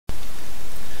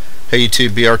Hey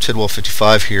YouTube, BR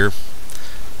Tidwell55 here.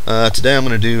 Today I'm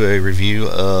going to do a review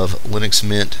of Linux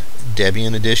Mint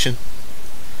Debian Edition.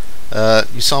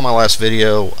 You saw my last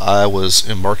video. I was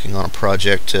embarking on a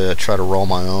project to try to roll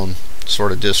my own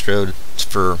sort of distro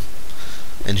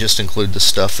and just include the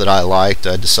stuff that I liked.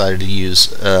 I decided to use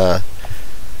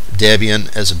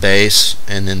Debian as a base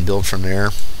and then build from there.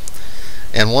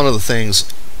 And one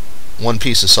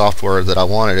piece of software that I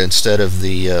wanted, instead of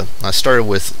the I started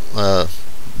with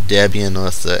Debian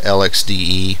with the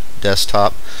LXDE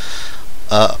desktop,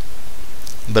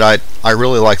 but I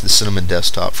really like the Cinnamon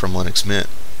desktop from Linux Mint.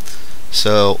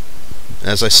 So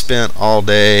as I spent all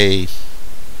day,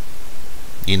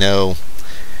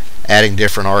 adding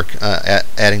different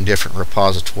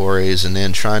repositories and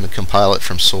then trying to compile it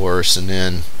from source and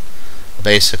then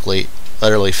basically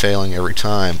utterly failing every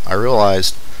time, I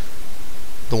realized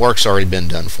the work's already been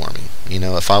done for me.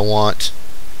 If I want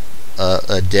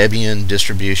a Debian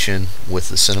distribution with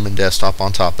the Cinnamon desktop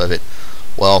on top of it,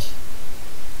 well,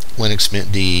 Linux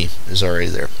Mint DE is already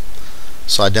there.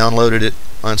 So I downloaded it,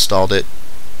 I installed it.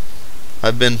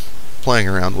 I've been playing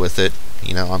around with it.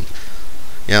 I'm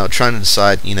trying to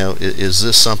decide, is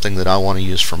this something that I want to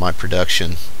use for my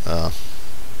production OS?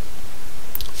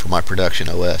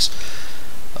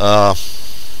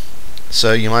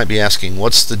 So you might be asking,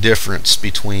 what's the difference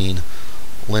between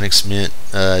Linux Mint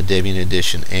Debian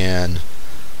Edition and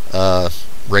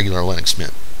regular Linux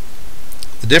Mint?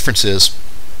 The difference is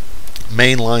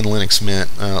mainline Linux Mint,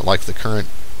 like the current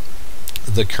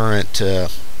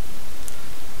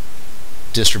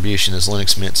distribution is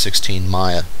Linux Mint 16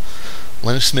 Maya.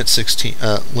 Linux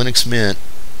Mint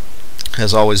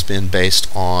has always been based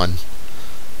on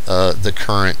the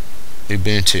current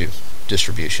Ubuntu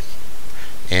distribution,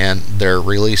 and their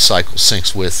release cycle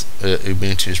syncs with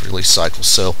Ubuntu's release cycle.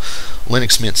 So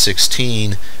Linux Mint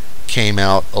 16 came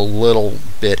out a little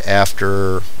bit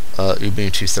after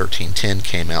Ubuntu 13.10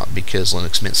 came out, because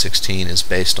Linux Mint 16 is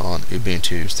based on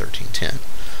Ubuntu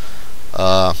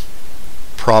 13.10.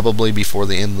 Probably before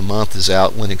the end of the month is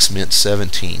out, Linux Mint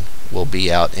 17 will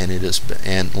be out, and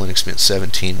Linux Mint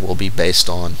 17 will be based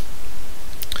on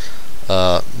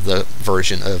the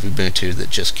version of Ubuntu that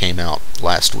just came out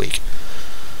last week.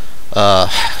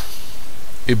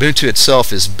 Ubuntu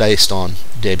itself is based on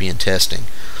Debian testing.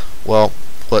 Well,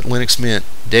 what Linux Mint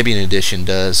Debian Edition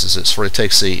does is it sort of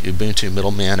takes the Ubuntu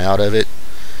middleman out of it,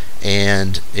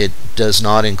 and it does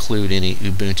not include any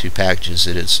Ubuntu packages.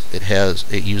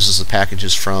 It uses the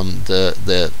packages from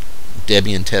the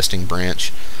Debian testing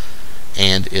branch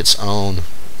and its own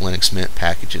Linux Mint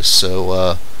packages.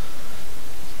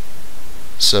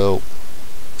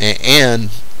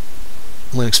 And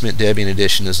Linux Mint Debian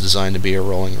Edition is designed to be a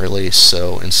rolling release.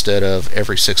 So instead of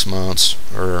every 6 months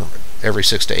or every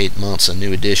 6 to 8 months a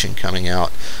new edition coming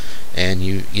out, and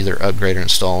you either upgrade or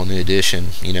install a new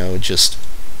edition, it just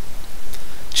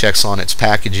checks on its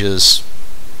packages,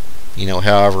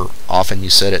 however often you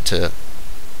set it to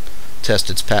test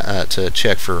to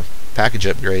check for package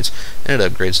upgrades, and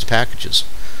it upgrades the packages.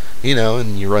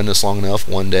 And you run this long enough,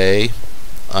 one day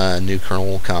a new kernel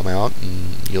will come out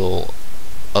and you'll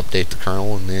update the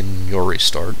kernel and then you'll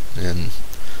restart, and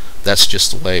that's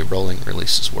just the way rolling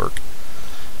releases work.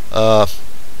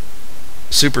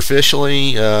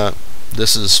 Superficially,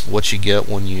 this is what you get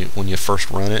when you first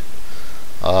run it.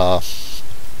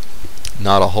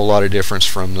 Not a whole lot of difference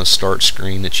from the start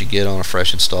screen that you get on a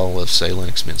fresh install of, say,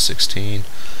 Linux Mint 16.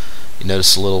 You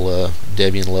notice a little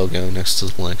Debian logo next to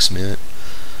the Linux Mint.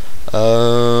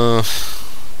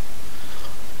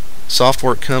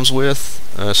 Software it comes with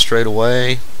straight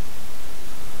away.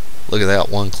 Look at that,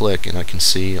 one click and I can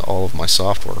see all of my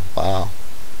software. Wow.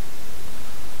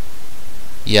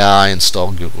 Yeah, I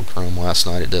installed Google Chrome last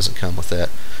night. It doesn't come with that.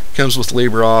 It comes with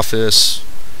LibreOffice.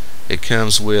 It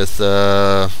comes with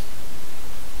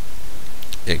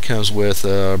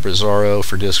Brazzaro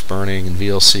for disk burning and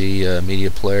VLC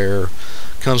media player.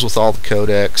 It comes with all the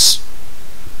codecs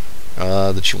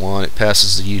that you want. It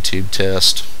passes the YouTube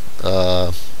test.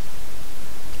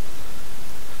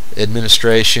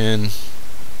 Administration.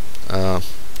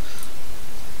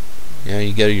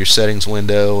 You go to your settings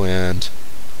window, and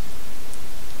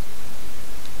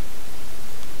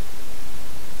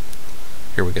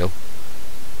here we go.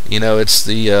 It's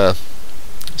the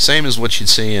same as what you'd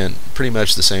see pretty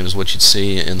much the same as what you'd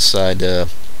see inside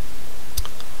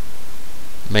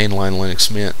mainline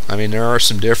Linux Mint. I mean, there are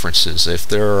some differences.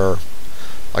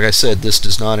 Like I said, this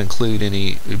does not include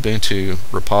any Ubuntu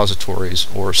repositories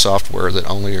or software that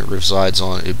only resides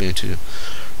on Ubuntu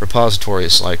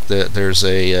repositories. Like there's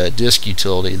a disk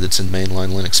utility that's in mainline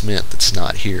Linux Mint that's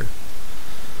not here.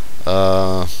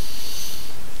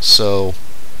 So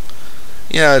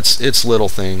yeah, it's little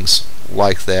things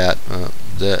like that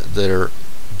that are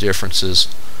differences.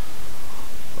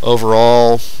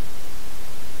 Overall,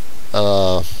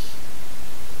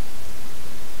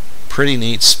 pretty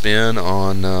neat spin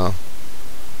on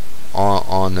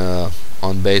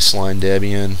baseline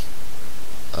Debian.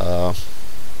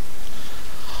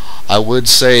 I would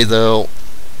say though,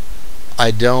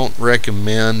 I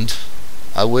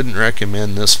wouldn't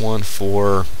recommend this one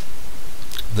for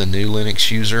the new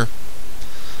Linux user.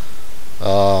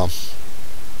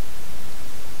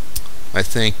 I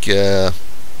think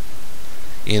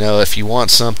you know, if you want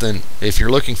something, if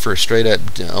you're looking for a straight up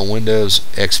Windows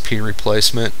XP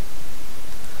replacement,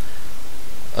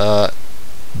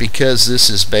 because this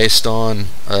is based on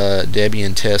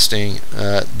Debian testing,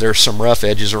 there's some rough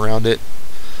edges around it,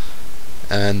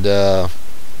 and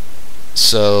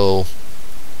so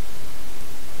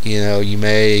you know, you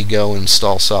may go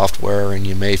install software and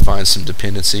you may find some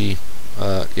dependency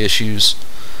issues.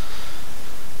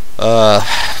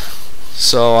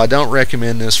 So I don't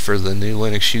recommend this for the new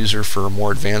Linux user. For a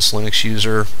more advanced Linux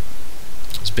user,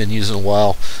 it's been using a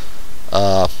while,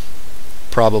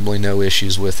 probably no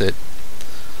issues with it.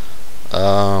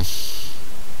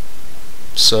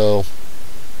 So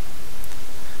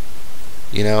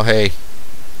you know, hey,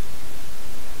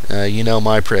 you know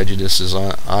my prejudices.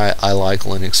 I like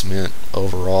Linux Mint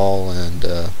overall,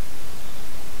 and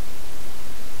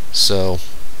so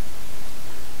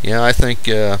yeah, I think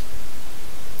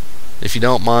if you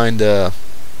don't mind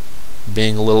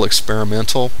being a little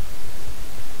experimental,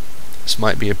 this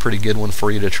might be a pretty good one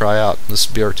for you to try out. This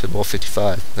is BR Tidwell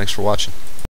 55. Thanks for watching.